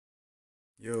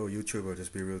Yo, YouTuber,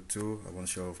 just be real too. I want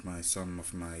to show off some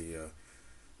of my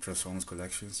Transformers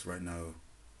collections. Right now,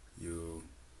 you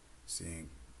seeing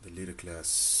the leader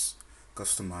class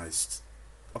customized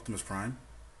Optimus Prime,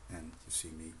 and you see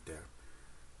me there.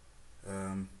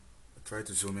 I try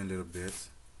to zoom in a little bit.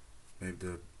 Maybe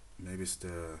maybe it's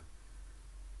the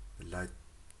light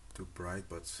too bright,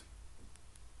 but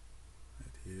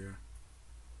right here,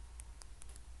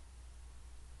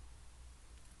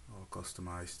 all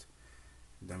customized.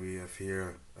 Then we have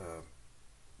here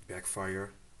Backfire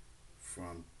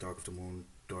from Dark of the Moon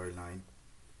storyline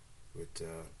with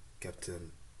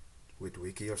Captain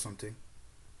Witwicky or something,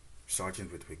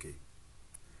 Sergeant Witwicky.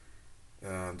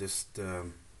 This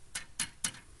the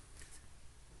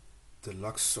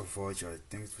deluxe of Voyager. I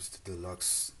think it was the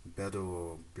deluxe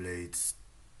Battle Blades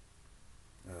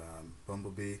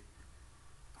Bumblebee,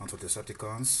 Hunt for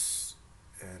Decepticons,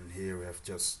 and here we have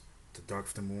just the Dark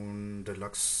of the Moon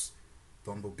deluxe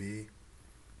Bumblebee.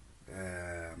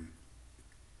 The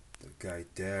guy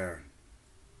there,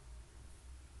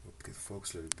 hope we can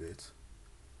focus a little bit,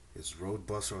 is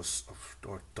Roadbusters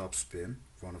or Topspin,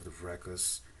 one of the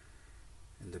wreckers.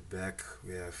 In the back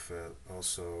we have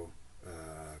also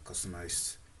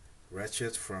customized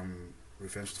Ratchet from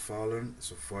Revenge of the Fallen. It's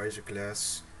a Voyager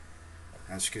class.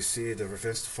 As you can see, the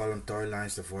Revenge of the Fallen toy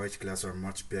lines, the Voyager class, are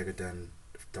much bigger than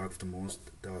Dark of the Moon.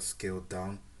 They are scaled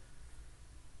down.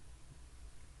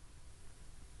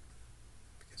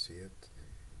 You can see it.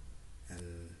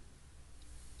 And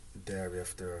there we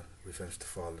have the Revenge of the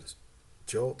Fallen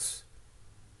Jolt,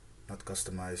 not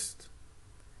customized.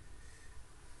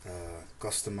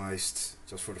 Customized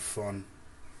just for the fun.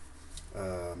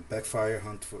 Backfire,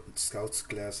 Hunt for Scouts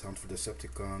class, Hunt for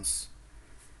Decepticons.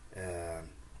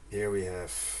 Here we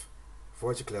have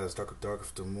Voyager class, Dark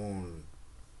of the Moon,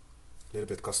 a little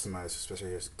bit customized, especially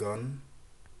here's Gun.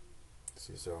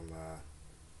 See some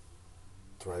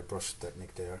dry brush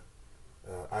technique there.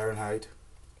 Ironhide,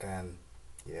 and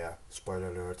yeah, spoiler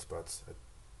alert, but I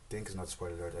think it's not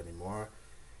spoiler alert anymore,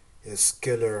 is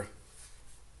Killer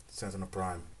Sentinel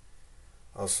Prime.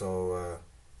 Also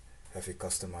heavy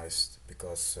customized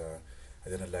because I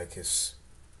didn't like his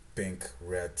pink,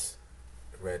 reddish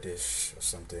or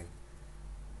something,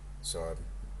 so I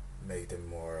made him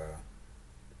more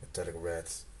metallic red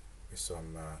with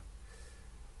some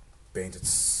painted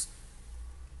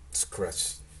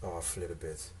scratch off a little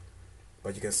bit.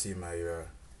 But you can see my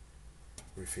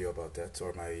review about that,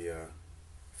 or my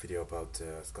video about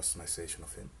customization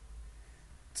of him.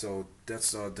 So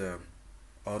that's all the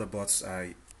Autobots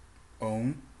I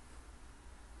own.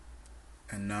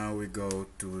 And now we go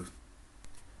to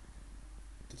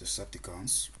the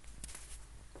Decepticons.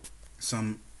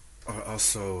 Some are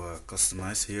also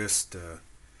customized. Here's the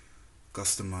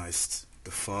customized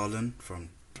The Fallen from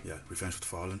Revenge of the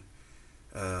Fallen.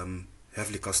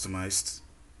 Heavily customized.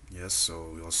 Yes,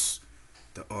 so it was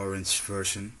the orange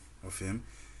version of him.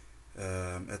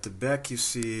 At the back you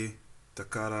see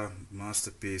Takara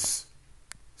Masterpiece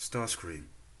Starscream,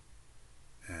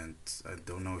 and I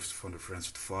don't know if it's from the Friends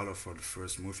of the Fall or for the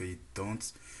first movie.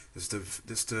 Don't. This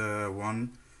is the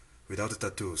one without the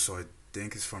tattoo, so I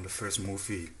think it's from the first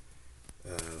movie.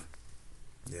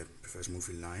 The first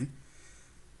movie line.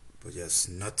 But yes,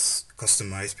 not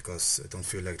customized because I don't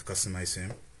feel like to customize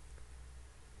him.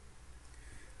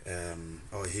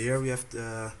 Here we have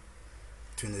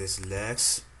between his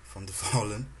legs from the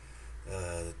Fallen,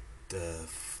 the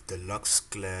deluxe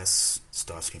class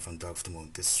Starscream from Dark of the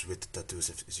Moon. This is with the tattoos,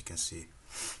 as you can see.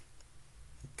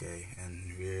 Okay,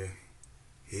 and we're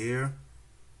here.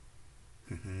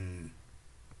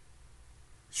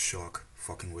 Shock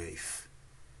fucking wave.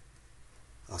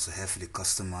 Also heavily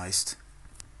customized.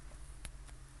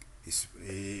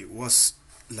 He was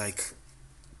like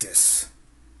this,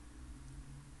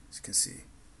 as you can see.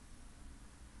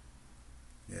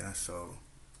 Yeah, so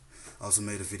I also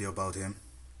made a video about him.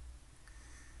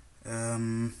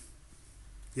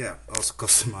 Yeah, also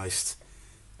customized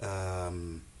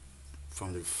from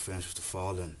the Revenge of the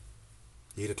Fallen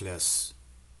leader class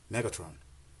Megatron.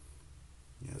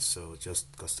 Yeah, so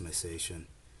just customization,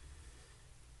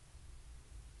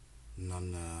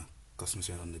 none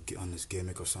customization on his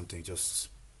gimmick or something, just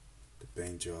the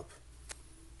paint job.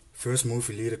 First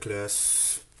movie leader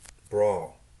class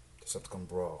Brawl, Decepticon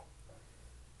Brawl.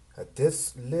 I did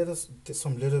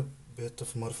some little bit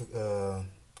of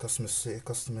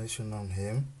customization on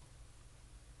him.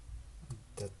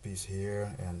 That piece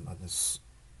here, and on his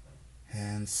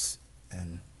hands,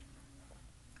 and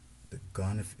the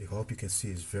gun. I hope you can see,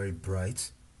 it's very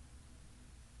bright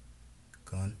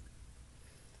gun.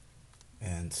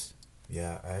 And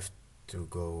yeah, I have to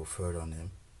go further on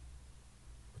him.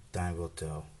 time will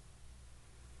tell.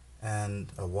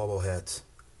 And a wobblehead.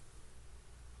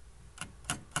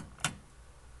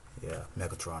 Yeah,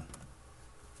 Megatron.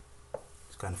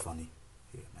 It's kind of funny.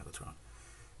 Here, Megatron.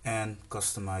 And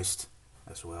customized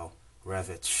as well,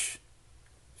 Ravage.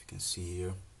 If you can see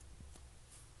here.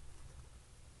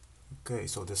 Okay,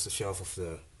 so this is the shelf of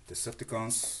the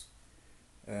Decepticons.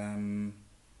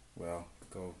 Well,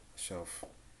 go shelf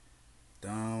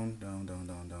down.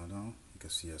 You can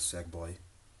see a Sackboy,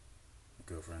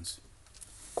 girlfriends,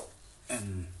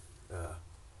 and a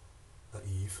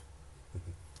Eve.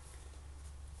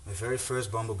 My very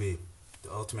first Bumblebee,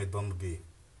 the Ultimate Bumblebee.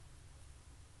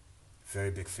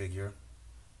 Very big figure.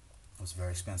 It was a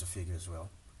very expensive figure as well.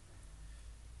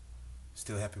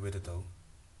 Still happy with it though.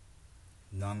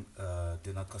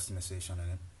 Did not customization in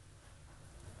it.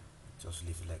 Just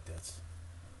leave it like that.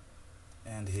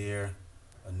 And here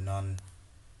a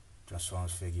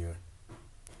non-Transformers figure,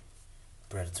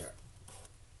 Predator.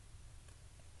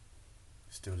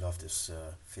 Still love this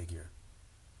figure.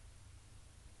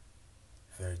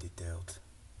 Very detailed.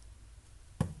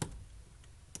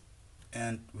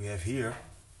 And we have here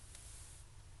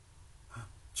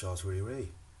Charles Woody Ray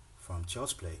from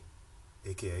Child's Play,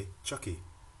 aka Chucky,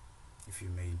 if you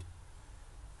may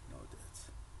know that.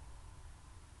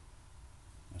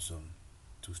 And some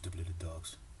two stupid little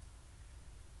dogs.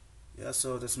 Yeah,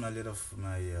 so that's my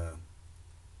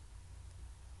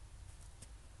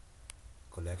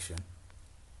collection.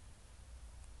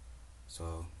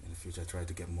 So in the future I try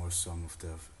to get some of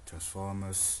the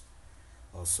Transformers,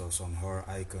 also some horror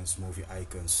icons, movie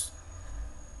icons.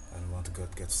 And I want to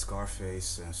get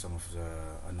Scarface and some of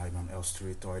the Nightmare on Elm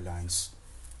Street toy lines.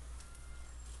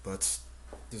 But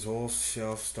this whole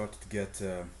shelf started to get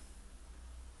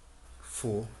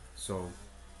full, so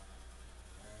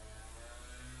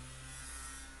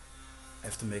I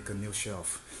have to make a new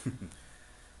shelf.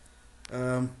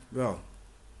 Well,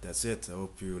 that's it. I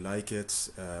hope you like it.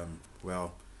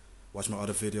 Well, watch my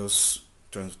other videos,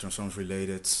 Transformers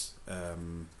related,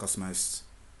 customized.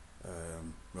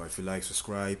 Well, if you like,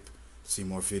 subscribe to see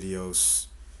more videos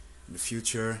in the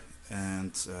future.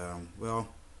 And well,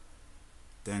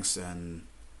 thanks and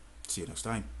see you next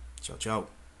time. Ciao, ciao.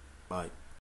 Bye.